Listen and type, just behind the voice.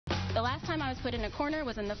The last time I was put in a corner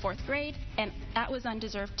was in the 4th grade, and that was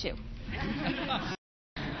undeserved too.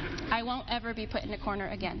 I won't ever be put in a corner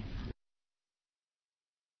again.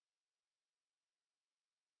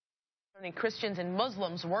 Christians and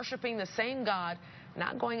Muslims worshiping the same God,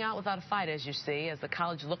 not going out without a fight, as you see, as the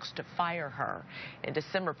college looks to fire her. In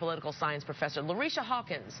December, political science professor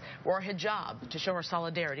Hawkins wore a hijab to show her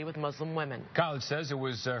solidarity with Muslim women. College says it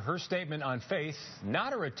was her statement on faith,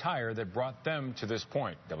 not her attire, that brought them to this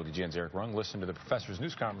point. WGN's Eric Rung listened to the professor's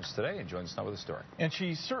news conference today and joins us now with a story. And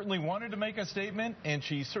she certainly wanted to make a statement, and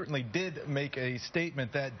she certainly did make a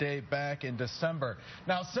statement that day back in December.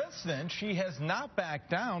 Now, since then, she has not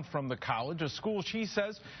backed down from the college, a school she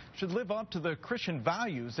says should live up to the Christian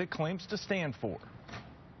values it claims to stand for.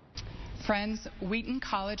 Friends, Wheaton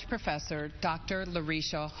College professor Dr.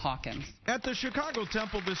 Hawkins. At the Chicago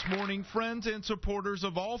Temple this morning, friends and supporters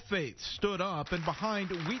of all faiths stood up and behind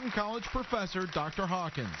Wheaton College professor Dr.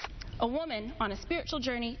 Hawkins. A woman on a spiritual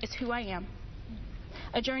journey is who I am.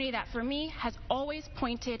 A journey that for me has always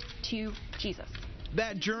pointed to Jesus.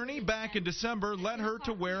 That journey back in December led her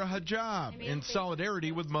to wear a hijab in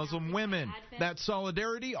solidarity with Muslim women. That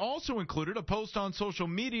solidarity also included a post on social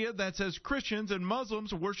media that says Christians and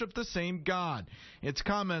Muslims worship the same God. It's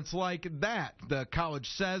comments like that, the college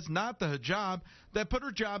says, not the hijab, that put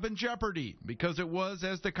her job in jeopardy because it was,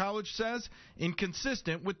 as the college says,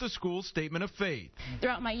 inconsistent with the school's statement of faith.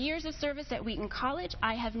 Throughout my years of service at Wheaton College,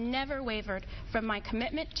 I have never wavered from my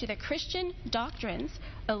commitment to the Christian doctrines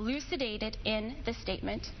elucidated in the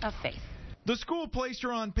statement of faith. The school placed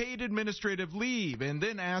her on paid administrative leave and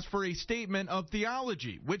then asked for a statement of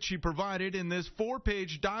theology, which she provided in this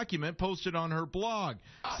 4-page document posted on her blog.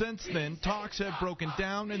 Since then, talks have broken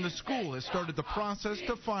down and the school has started the process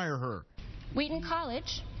to fire her. Wheaton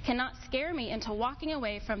College cannot scare me into walking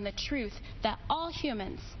away from the truth that all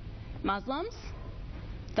humans, Muslims,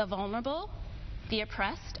 the vulnerable, the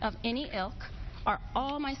oppressed of any ilk, are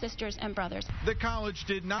all my sisters and brothers. The college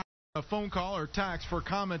did not a phone call or text for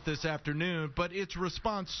comment this afternoon, but its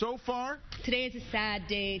response so far? Today is a sad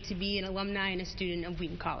day to be an alumni and a student of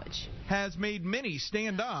Wheaton College. Has made many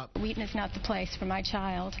stand up. Wheaton is not the place for my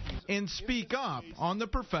child. And speak up on the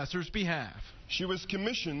professor's behalf. She was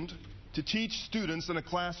commissioned to teach students in a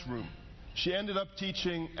classroom. She ended up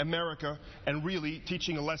teaching America and really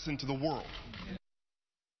teaching a lesson to the world.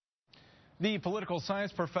 The political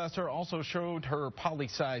science professor also showed her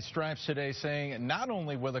poli-sci stripes today, saying not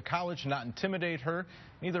only will the college not intimidate her,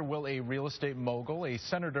 neither will a real estate mogul, a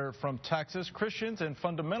senator from Texas, Christians and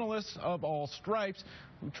fundamentalists of all stripes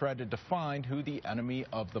who tried to define who the enemy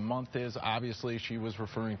of the month is. Obviously, she was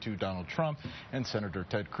referring to Donald Trump and Senator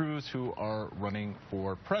Ted Cruz, who are running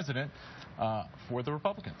for president for the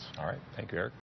Republicans. All right. Thank you, Eric.